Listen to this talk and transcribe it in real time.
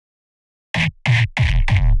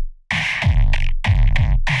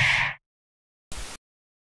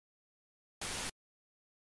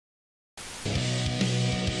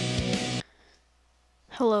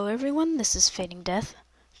Hello everyone, this is Thefadingdeath,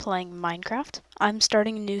 playing Minecraft. I'm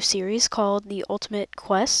starting a new series called The Ultimate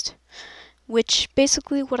Quest, which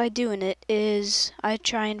basically what I do in it is I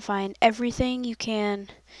try and find everything you can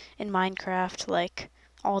in Minecraft, like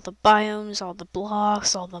all the biomes, all the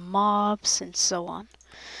blocks, all the mobs, and so on.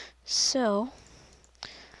 So,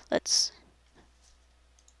 let's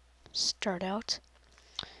start out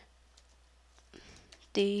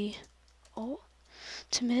the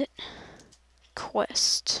Ultimate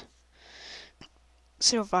Quest.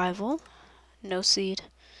 Survival, no seed,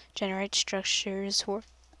 generate structures,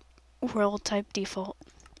 world type default,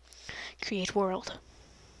 create world.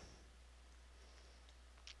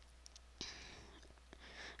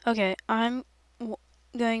 Okay, I'm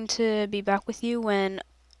going to be back with you when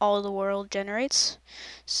all the world generates,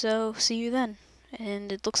 so see you then.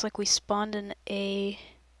 And it looks like we spawned in a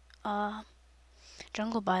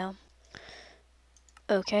jungle biome.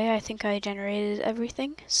 Okay, I think I generated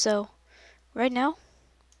everything, so right now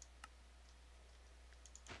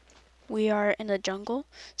we are in the jungle,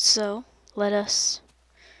 so let us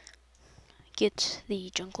get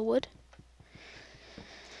the jungle wood.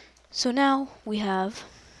 So now we have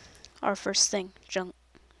our first thing,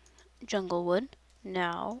 jungle wood.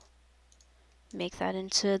 Now make that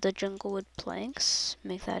into the jungle wood planks,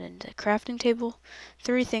 make that into crafting table.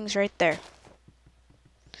 3 things right there.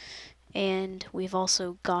 And we've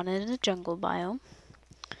also gone into the jungle biome,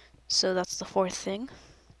 so that's the 4th thing.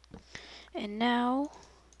 And now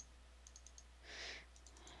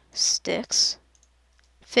sticks,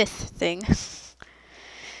 5th thing.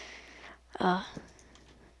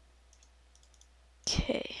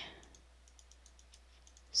 Okay,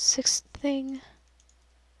 6th thing.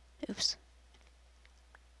 Oops.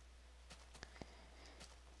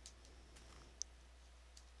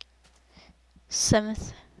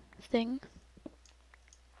 Seventh thing.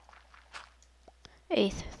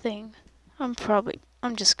 8th thing. I'm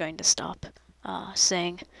just going to stop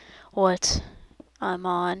saying what I'm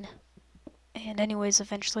on. And anyways,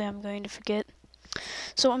 eventually I'm going to forget.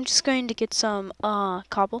 So I'm just going to get some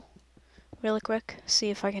cobble really quick, see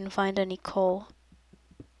if I can find any coal.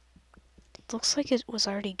 It looks like it was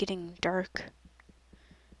already getting dark.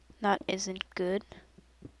 That isn't good.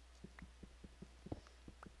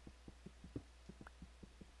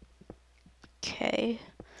 Okay,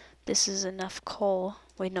 this is enough coal.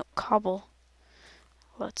 Wait, no, cobble.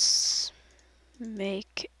 Let's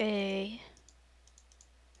make a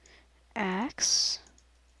axe.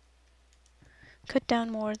 Cut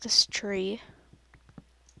down more of this tree.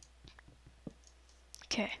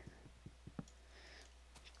 Okay.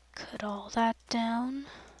 Cut all that down.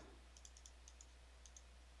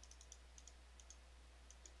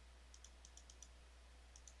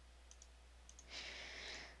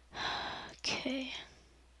 Okay.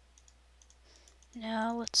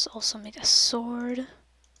 Now let's also make a sword.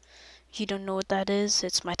 If you don't know what that is,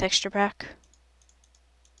 it's my texture pack.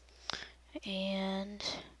 And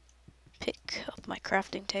pick up my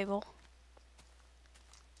crafting table.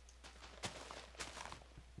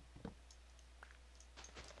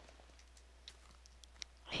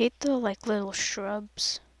 I hate the little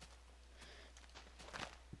shrubs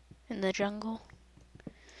in the jungle.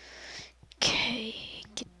 Okay,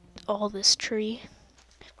 get all this tree.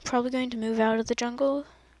 Probably going to move out of the jungle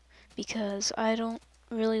because I don't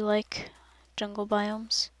really like jungle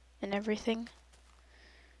biomes and everything.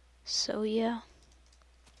 So yeah.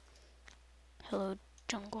 Hello,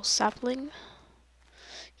 jungle sapling.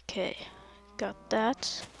 Okay, got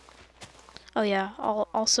that. Oh yeah, I'll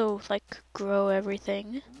also grow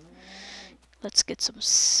everything. Let's get some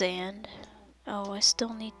sand. Oh, I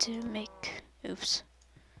still need to make, oops.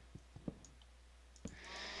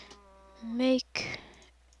 Make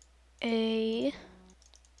a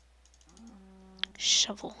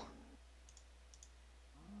shovel.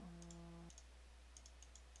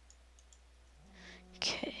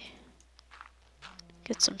 Okay.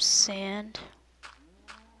 Get some sand.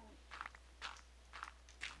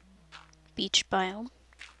 Beach biome.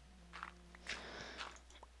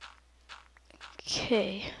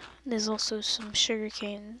 Okay. There's also some sugar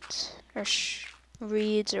canes, or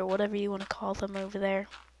reeds, or whatever you want to call them over there.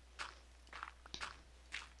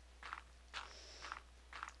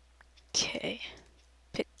 Okay.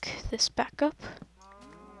 Pick this back up.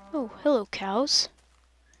 Oh, hello, cows.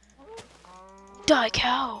 Die,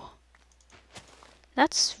 cow!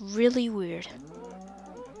 That's really weird.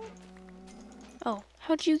 Oh,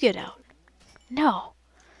 how'd you get out? No.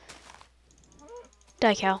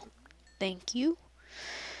 Die, cow. Thank you.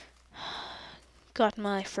 Got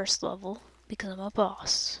my first level because I'm a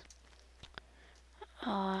boss.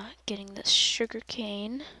 Getting this sugar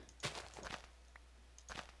cane.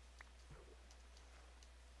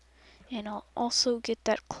 And I'll also get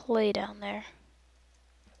that clay down there.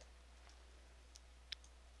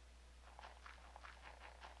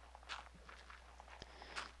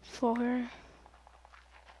 For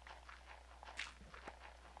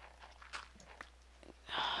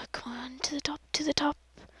come on, to the top, to the top.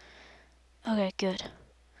 Okay, good.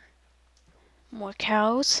 More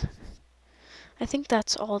cows. I think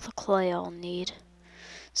that's all the clay I'll need.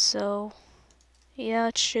 So, yeah,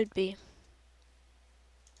 it should be.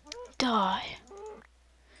 Die.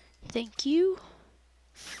 Thank you.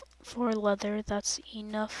 For leather, that's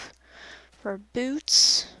enough. For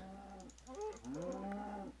boots,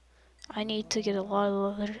 I need to get a lot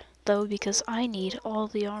of leather, though, because I need all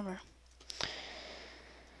the armor.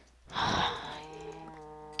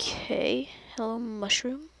 Okay, hello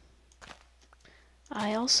mushroom.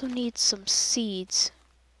 I also need some seeds.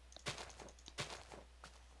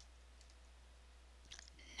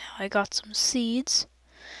 Now I got some seeds.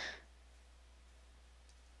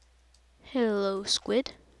 Hello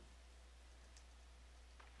squid.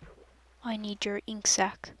 I need your ink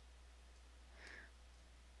sac.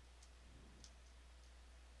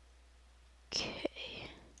 Okay.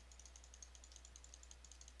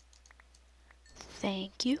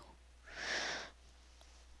 Thank you.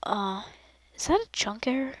 Is that a chunk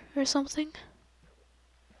error or something?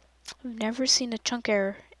 I've never seen a chunk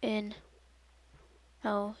error in...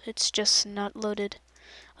 Oh, it's just not loaded.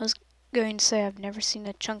 I was going to say I've never seen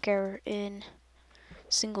a chunk error in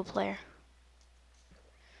single player.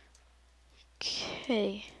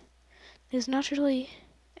 Okay. There's not really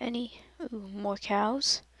any... Ooh, more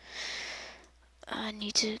cows. I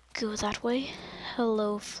need to go that way.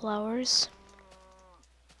 Hello, flowers.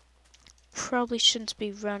 Probably shouldn't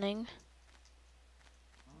be running.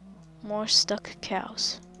 More stuck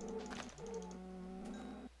cows.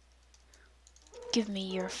 Give me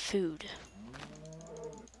your food.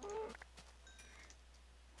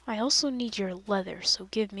 I also need your leather, so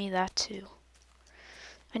give me that too.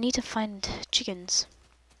 I need to find chickens.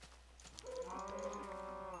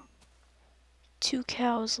 2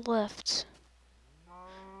 cows left.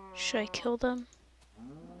 Should I kill them?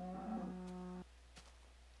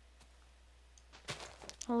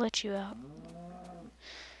 I'll let you out.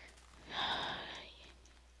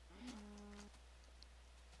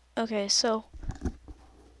 Okay, so...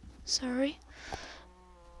 Sorry.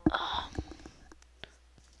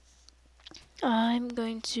 I'm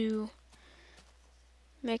going to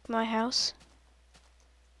make my house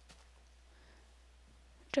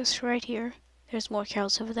just right here. There's more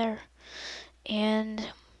cows over there. And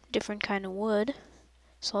different kind of wood.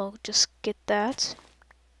 So I'll just get that.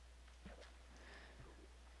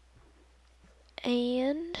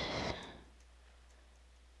 And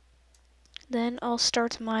then I'll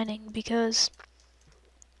start mining because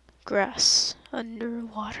grass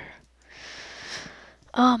underwater.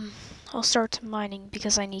 I'll start mining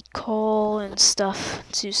because I need coal and stuff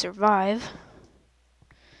to survive.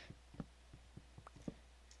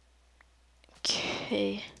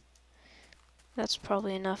 Okay. That's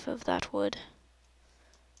probably enough of that wood.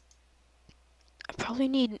 I probably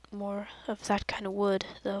need more of that kind of wood,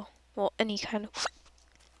 though. Well, any kind of...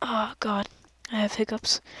 Oh, God. I have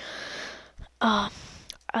hiccups.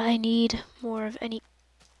 I need more of any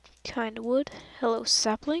kind of wood. Hello,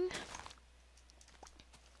 sapling.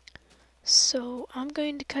 So, I'm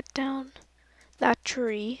going to cut down that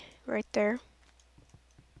tree right there.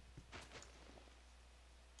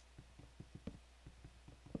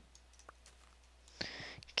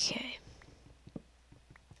 Okay.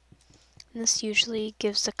 And this usually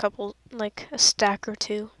gives a couple, like a stack or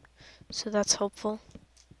two, so that's helpful.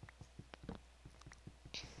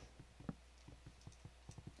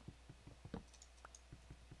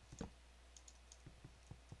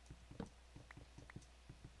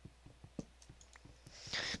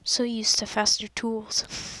 So used to faster tools.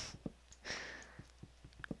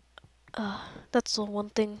 That's the one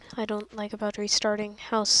thing I don't like about restarting,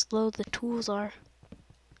 how slow the tools are.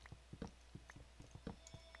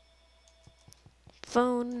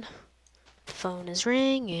 Phone. Phone is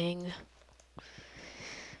ringing.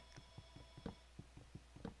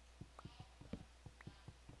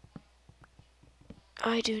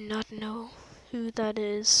 I do not know who that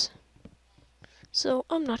is, so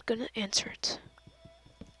I'm not gonna answer it.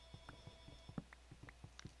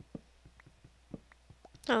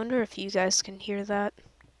 I wonder if you guys can hear that.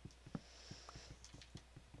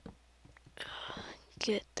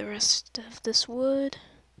 Get the rest of this wood.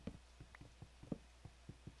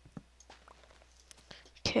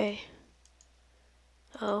 Okay.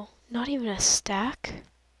 Oh, not even a stack?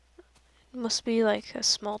 It must be like a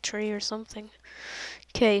small tree or something.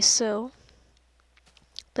 Okay, so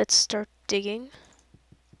let's start digging.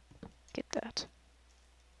 Get that.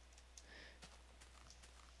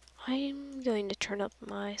 I'm going to turn up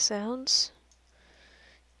my sounds.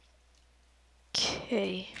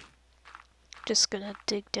 Okay. Just gonna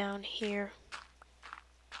dig down here.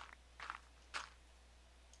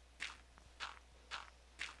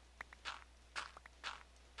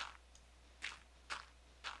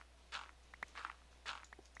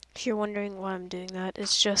 If you're wondering why I'm doing that,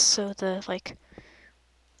 it's just so the, like,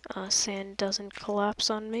 sand doesn't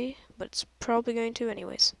collapse on me, but it's probably going to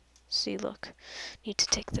anyways. See, look. Need to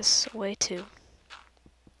take this away too.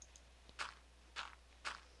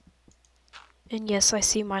 And yes, I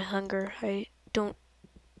see my hunger. I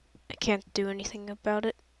can't do anything about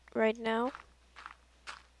it right now.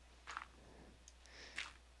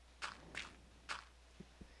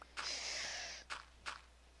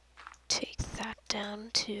 Take that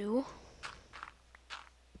down too.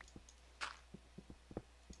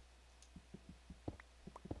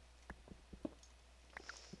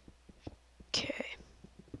 Okay.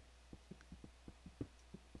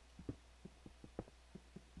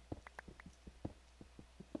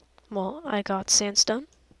 Well, I got sandstone,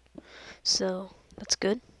 so that's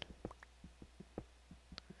good.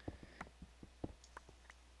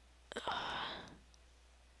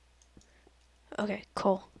 Okay,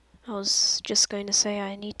 coal. I was just going to say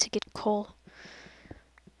I need to get coal.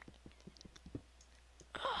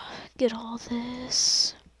 Get all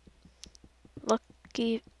this.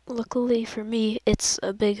 Luckily for me, it's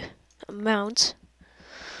a big amount.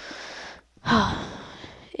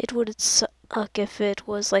 It would suck if it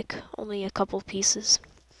was like only a couple pieces.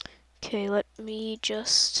 Okay, let me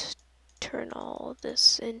just turn all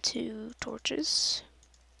this into torches.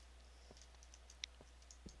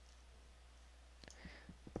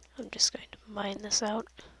 I'm just going to mine this out.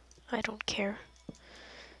 I don't care.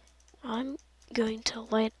 I'm going to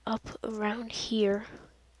light up around here.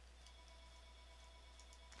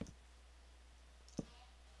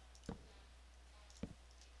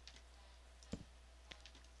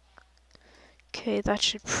 Okay, that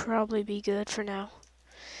should probably be good for now.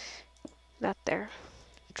 That there.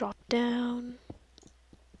 Drop down.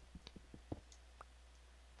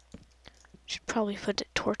 Should probably put a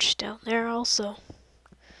torch down there also.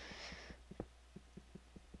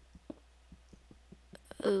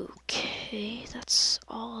 Okay, that's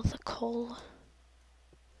all the coal.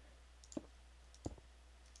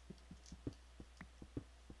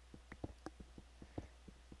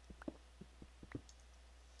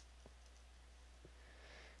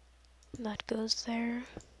 That goes there.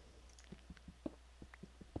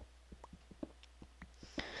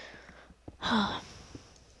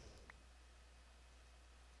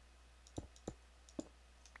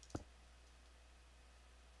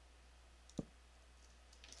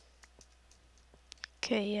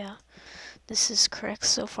 Okay, yeah, this is correct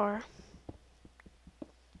so far.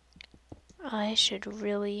 I should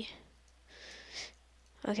really...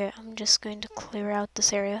 Okay, I'm just going to clear out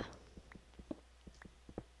this area.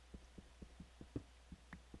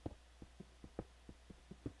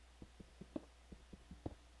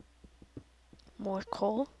 More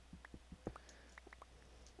coal.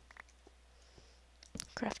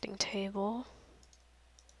 Crafting table.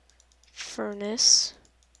 Furnace.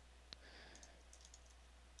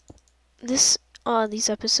 These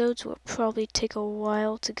episodes will probably take a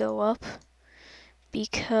while to go up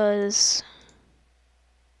because...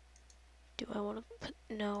 Do I want to put...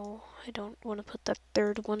 No, I don't want to put that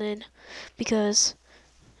third one in because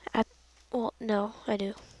well, no, I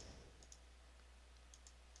do.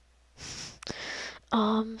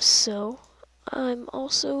 So, I'm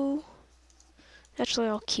also... Actually,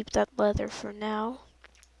 I'll keep that leather for now.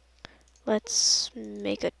 Let's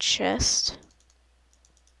make a chest.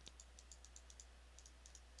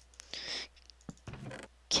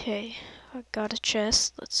 Okay, I got a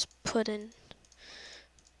chest. Let's put in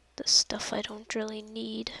the stuff I don't really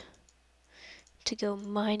need to go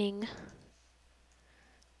mining.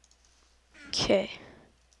 Okay.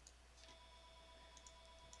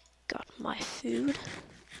 Got my food.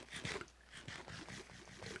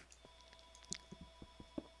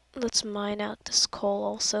 Let's mine out this coal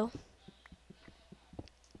also.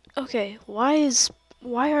 Okay, why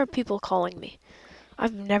are people calling me?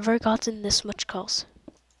 I've never gotten this much calls.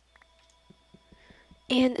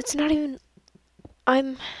 And it's not even...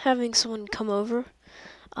 I'm having someone come over.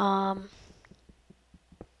 And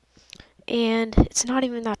it's not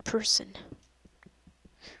even that person.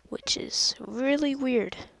 Which is really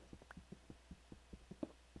weird.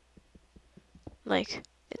 Like,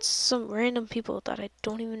 it's some random people that I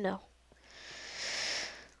don't even know.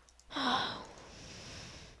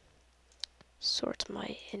 Sort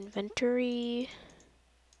my inventory.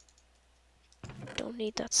 Don't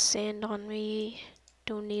need that sand on me.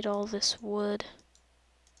 Don't need all this wood.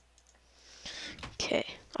 Okay,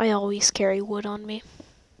 I always carry wood on me.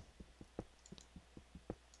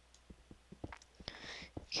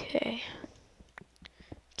 Okay.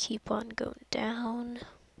 Keep on going down.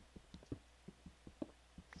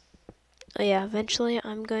 Oh yeah, eventually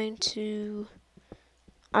I'm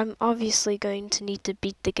obviously going to need to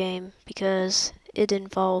beat the game because it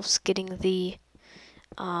involves getting the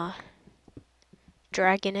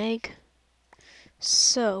dragon egg.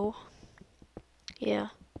 So, yeah.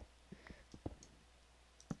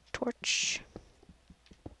 Torch.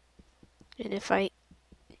 And if I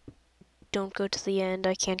don't go to the end,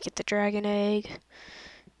 I can't get the dragon egg.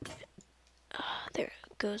 There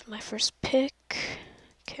goes my first pick.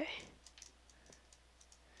 Okay.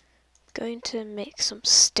 Going to make some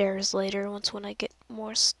stairs later when I get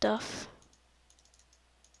more stuff.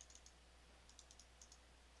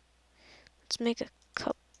 Let's make a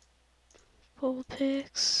couple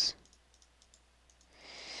picks.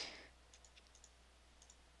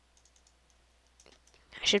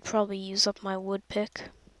 I should probably use up my wood pick.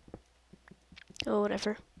 Oh,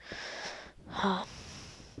 whatever.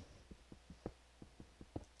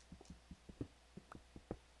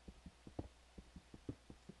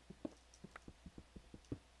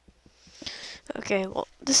 Okay, well,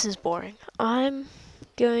 this is boring. I'm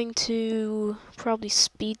going to probably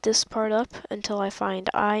speed this part up until I find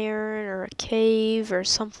iron or a cave or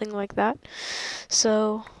something like that.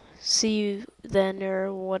 So, see you then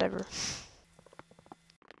or whatever.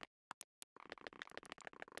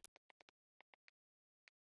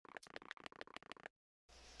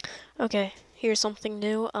 Okay, here's something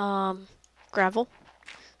new. Gravel.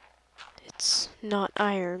 It's not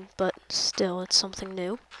iron, but still it's something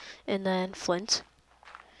new. And then flint.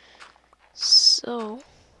 So,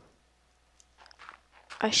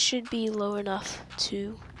 I should be low enough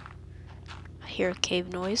to hear a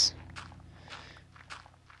cave noise.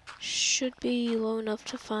 Should be low enough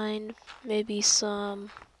to find maybe some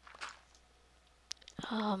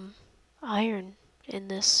iron in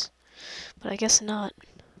this, but I guess not.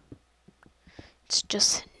 It's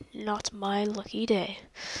just not my lucky day.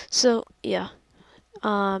 So yeah,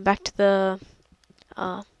 back to the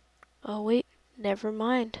oh wait, never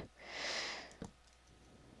mind.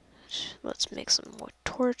 Let's make some more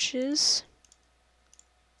torches.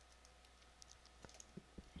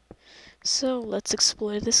 So let's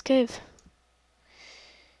explore this cave.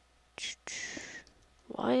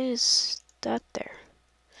 Why is that there?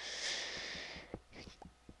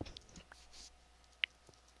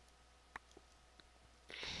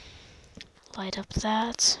 Light up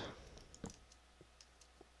that.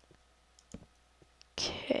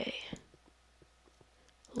 Okay.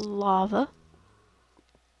 Lava.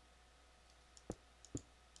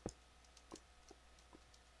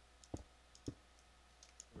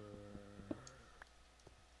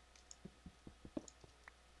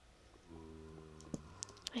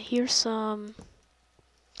 I hear some...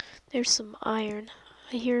 There's some iron.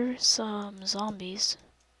 I hear some zombies.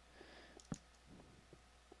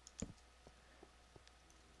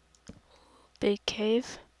 Big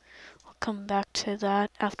cave. I'll come back to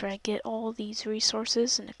that after I get all these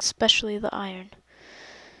resources, and especially the iron.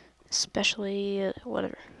 Especially,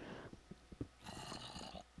 whatever.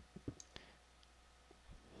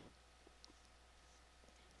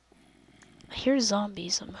 I hear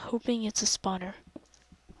zombies. I'm hoping it's a spawner.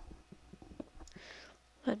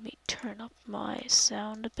 Let me turn up my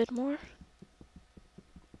sound a bit more.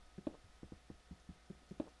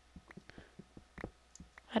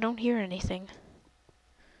 I don't hear anything.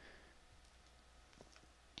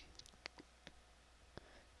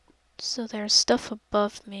 So there's stuff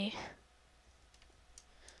above me.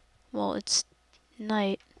 Well, it's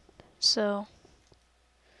night, so...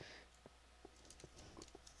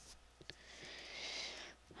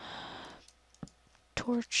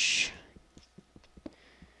 Torch.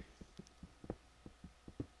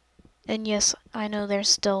 And yes, I know there's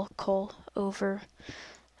still coal over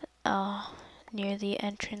near the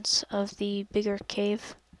entrance of the bigger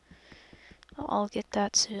cave. I'll get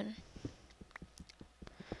that soon.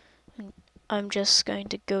 I'm just going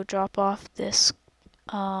to go drop off this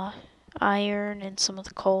iron and some of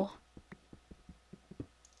the coal.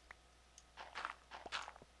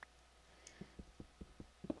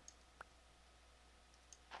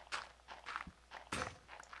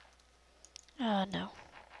 No.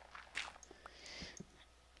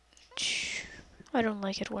 I don't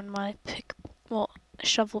like it when my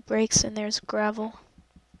shovel breaks and there's gravel.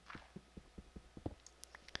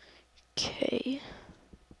 Okay.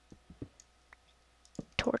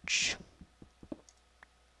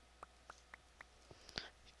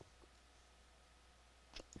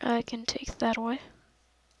 I can take that away.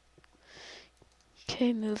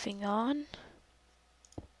 Okay, moving on.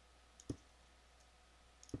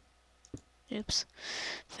 Oops,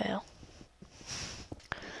 fail.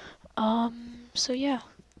 So yeah.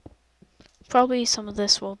 Probably some of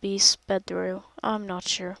this will be sped through, I'm not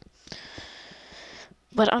sure.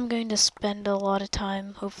 But I'm going to spend a lot of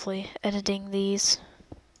time, hopefully, editing these.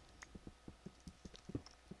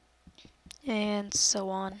 And so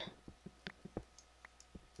on.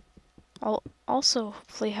 I'll also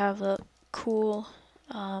hopefully have a cool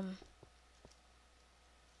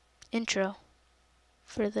intro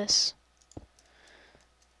for this.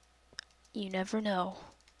 You never know.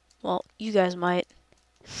 Well, you guys might.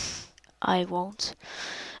 I won't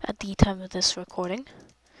at the time of this recording.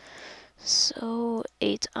 So,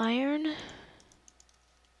 8 iron.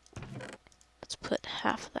 Let's put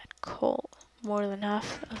half of that coal, more than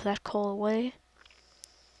half of that coal away.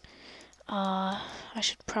 I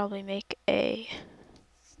should probably make a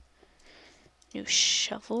new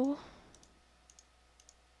shovel.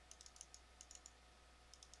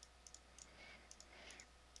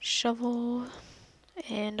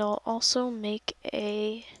 And I'll also make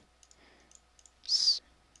a...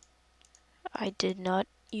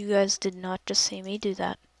 you guys did not just see me do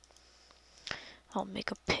that. I'll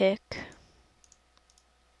make a pick.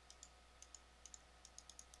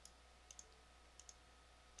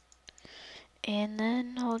 And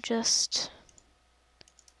then I'll just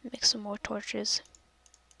make some more torches.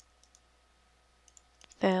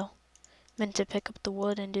 Fail. Meant to pick up the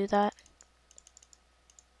wood and do that.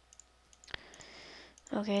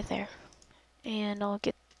 Okay, there. And I'll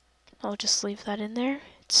just leave that in there.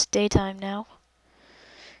 It's daytime now.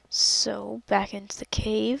 So, back into the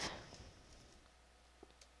cave.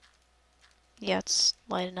 Yeah, it's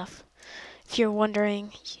light enough. If you're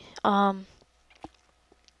wondering,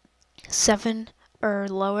 7 or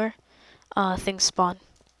lower, things spawn.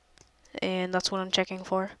 And that's what I'm checking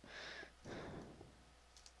for.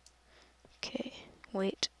 Okay,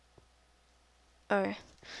 wait. Alright.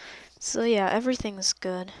 So yeah, everything's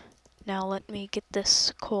good. Now let me get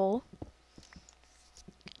this coal.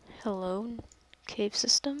 Hello, cave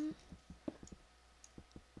system.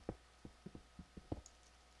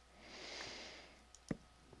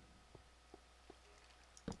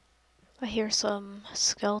 I hear some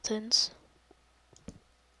skeletons.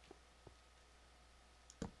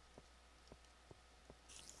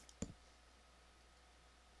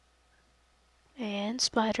 And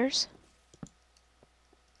spiders.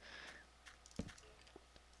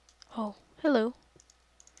 Oh, hello.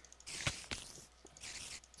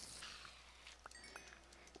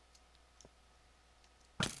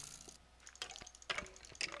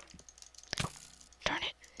 Darn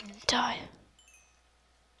it, die.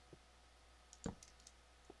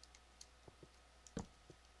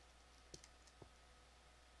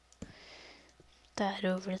 That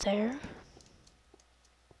over there.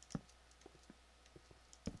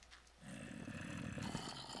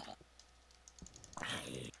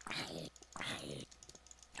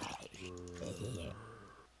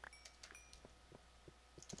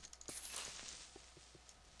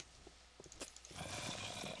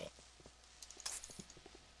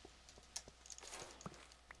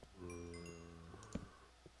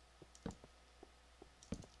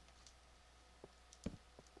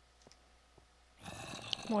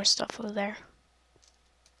 More stuff over there.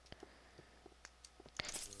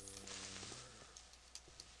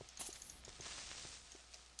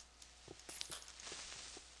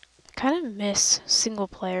 I kind of miss single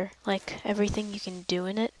player, like everything you can do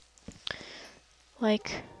in it.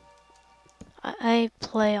 Like, I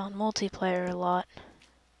play on multiplayer a lot,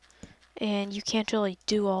 and you can't really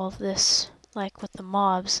do all of this, like with the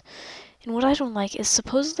mobs. And what I don't like is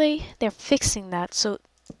supposedly they're fixing that, so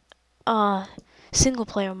single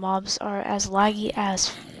player mobs are as laggy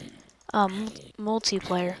as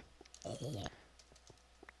multiplayer.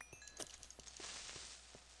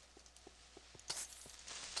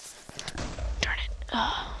 Darn it.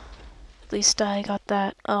 At least I got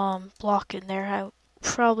that block in there. I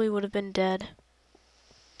probably would have been dead.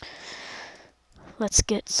 Let's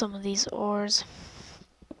get some of these ores.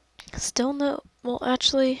 Still no, well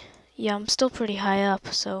actually, yeah, I'm still pretty high up,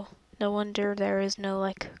 so no wonder there is no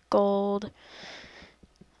like gold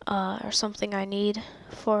or something I need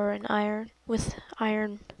for an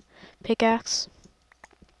iron pickaxe.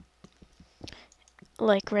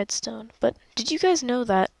 Like redstone. But did you guys know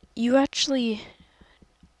that you actually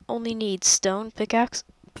only need stone pickaxe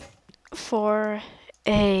for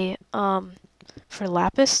for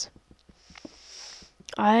lapis?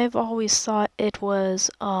 I've always thought it was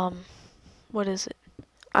what is it?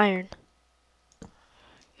 Iron.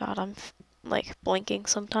 God, I'm like blinking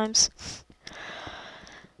sometimes.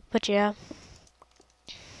 But yeah.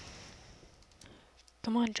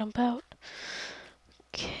 Come on, jump out.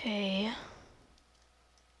 Okay.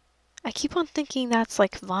 I keep on thinking that's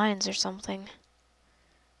like vines or something.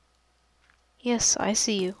 Yes, I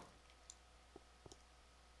see you.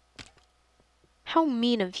 How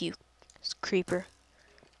mean of you, creeper.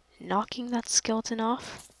 Knocking that skeleton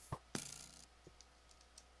off?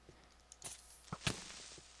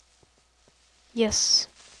 Yes,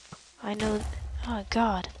 I know. Oh,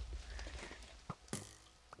 God.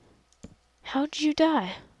 How did you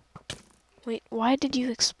die? Wait, why did you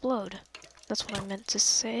explode? That's what I meant to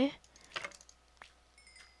say.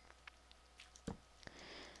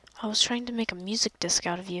 I was trying to make a music disc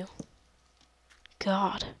out of you.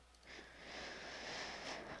 God.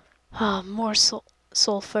 More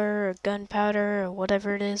sulfur or gunpowder or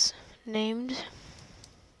whatever it is named.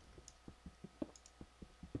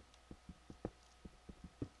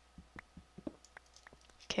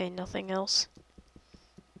 Okay, nothing else.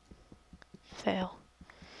 Fail.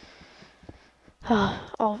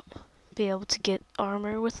 I'll be able to get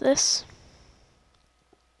armor with this.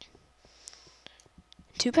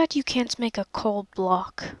 Too bad you can't make a cold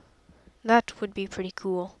block. That would be pretty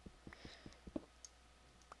cool.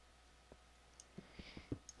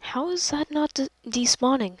 How is that not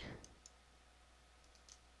despawning?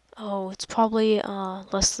 Oh, it's probably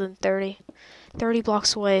less than 30. 30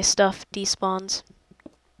 blocks away, stuff despawns.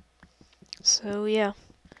 So yeah,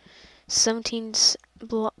 16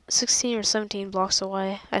 or 17 blocks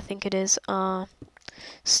away, I think it is,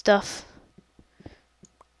 stuff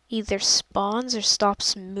either spawns or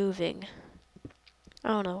stops moving. I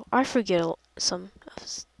don't know, I forget some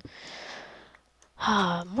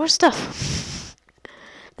more stuff.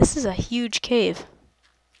 This is a huge cave.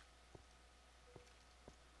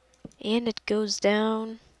 And it goes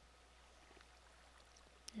down.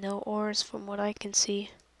 No ores from what I can see.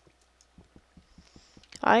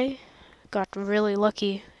 I got really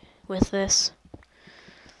lucky with this.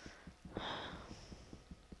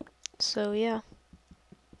 So yeah.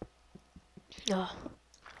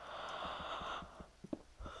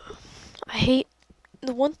 I hate,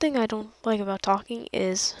 the one thing I don't like about talking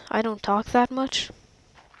is I don't talk that much.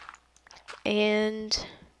 And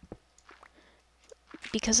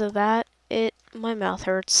because of that, my mouth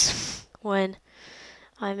hurts when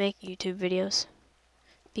I make YouTube videos.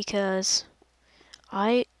 Because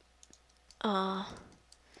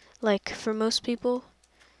like for most people,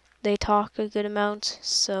 they talk a good amount,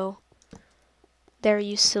 so they're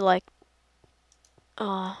used to like,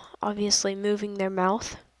 obviously moving their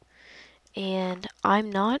mouth. And I'm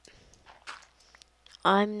not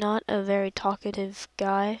a very talkative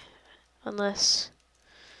guy, unless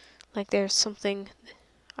like there's something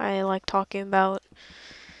I like talking about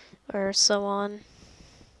or so on,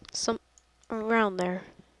 some around there.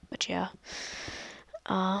 But yeah,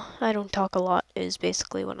 I don't talk a lot is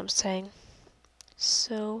basically what I'm saying.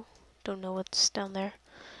 So don't know what's down there.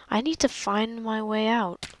 I need to find my way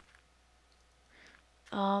out.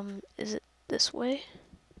 Is it this way?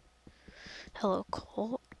 Hello,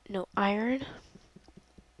 coal. No, iron.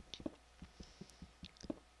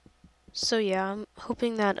 So yeah, I'm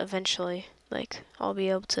hoping that eventually, like, I'll be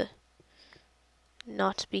able to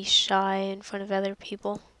not be shy in front of other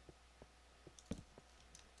people.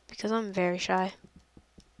 Because I'm very shy.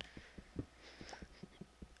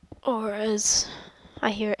 Or as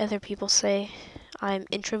I hear other people say, I'm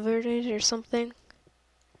introverted or something.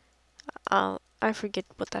 I forget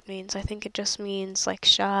what that means. I think it just means like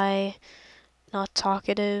shy, not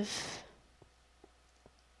talkative.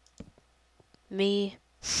 Me.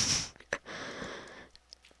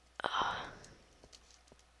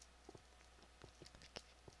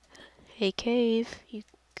 Hey cave, you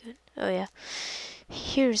good? Oh yeah.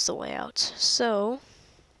 Here's the way out. So,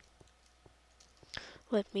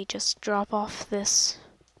 let me just drop off this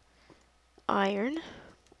iron.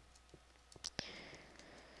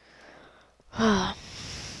 How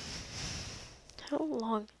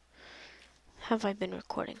long have I been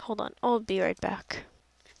recording? Hold on, I'll be right back.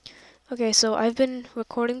 Okay, so I've been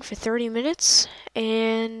recording for 30 minutes,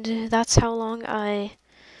 and that's how long I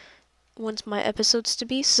want my episodes to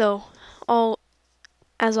be, so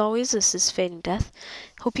as always, this is Fading Death.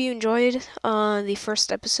 Hope you enjoyed the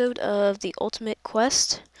first episode of the Ultimate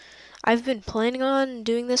Quest. I've been planning on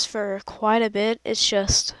doing this for quite a bit. It's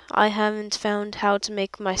just I haven't found how to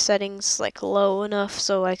make my settings like low enough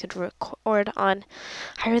so I could record on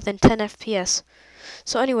higher than 10 FPS.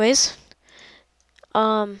 So anyways,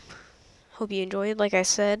 hope you enjoyed, like I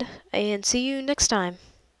said, and see you next time.